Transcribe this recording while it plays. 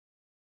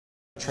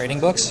trading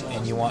books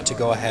and you want to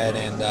go ahead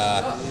and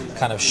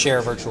kind of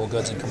share virtual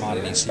goods and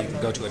commodities. So you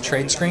can go to a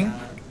trade screen,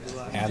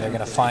 and they're going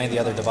to find the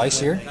other device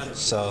here.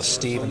 So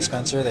Steve and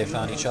Spencer, they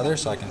found each other,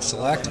 so I can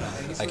select,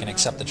 I can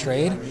accept the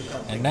trade,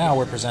 and now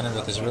we're presented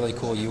with this really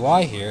cool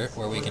UI here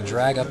where we can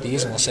drag up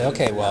these and we'll say,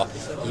 okay, well,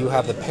 you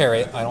have the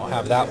parrot, I don't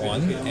have that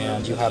one,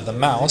 and you have the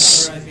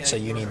mouse, so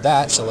you need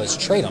that, so let's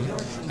trade them.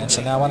 And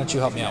so now why don't you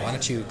help me out? Why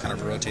don't you kind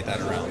of rotate that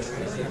around?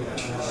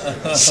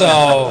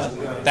 So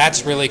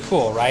that's really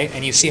cool, right?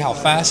 And you see how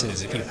fast it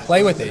is. If you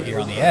play with it here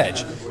on the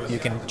edge, you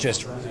can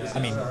just, I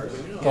mean,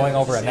 going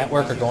over a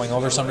network or going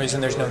over some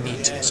reason, there's no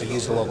need to. So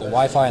use the local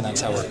Wi-Fi, and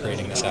that's how we're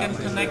creating this app. You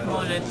can connect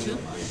more than 2?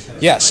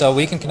 Yeah, so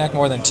we can connect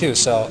more than 2.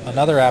 So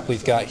another app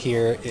we've got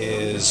here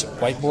is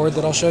Whiteboard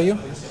that I'll show you.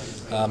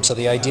 So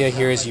the idea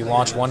here is you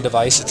launch one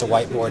device, it's a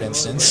whiteboard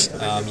instance.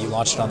 You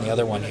launch it on the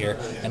other one here,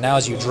 and now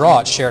as you draw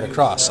it, share it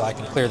across. So I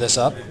can clear this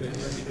up,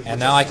 and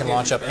now I can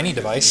launch up any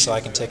device. So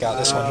I can take out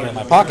this one here in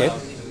my pocket,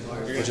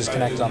 which is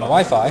connected on the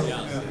Wi-Fi.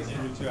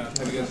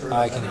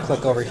 I can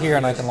click over here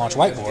and I can launch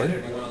Whiteboard,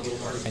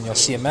 and you'll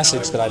see a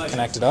message that I've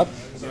connected up.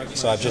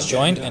 So I've just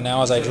joined, and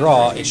now as I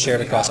draw, it's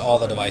shared across all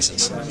the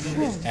devices.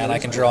 And I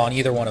can draw on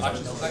either one of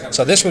them.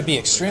 So this would be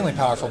extremely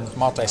powerful with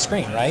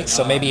multi-screen, right?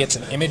 So maybe it's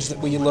an image that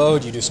we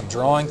load, you do some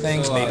drawing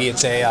things, maybe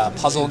it's a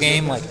puzzle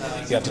game, like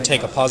you have to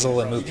take a puzzle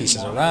and move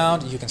pieces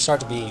around. You can start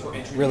to be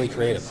really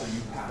creative.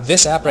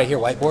 This app right here,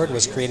 Whiteboard,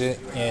 was created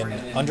in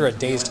under a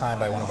day's time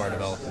by one of our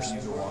developers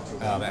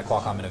at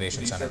Qualcomm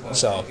Innovation Center.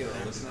 So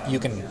you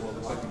can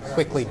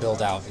quickly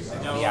build out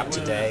the app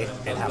today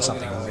and have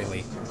something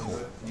really cool.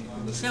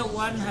 So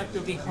one have to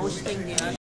be hosting the other?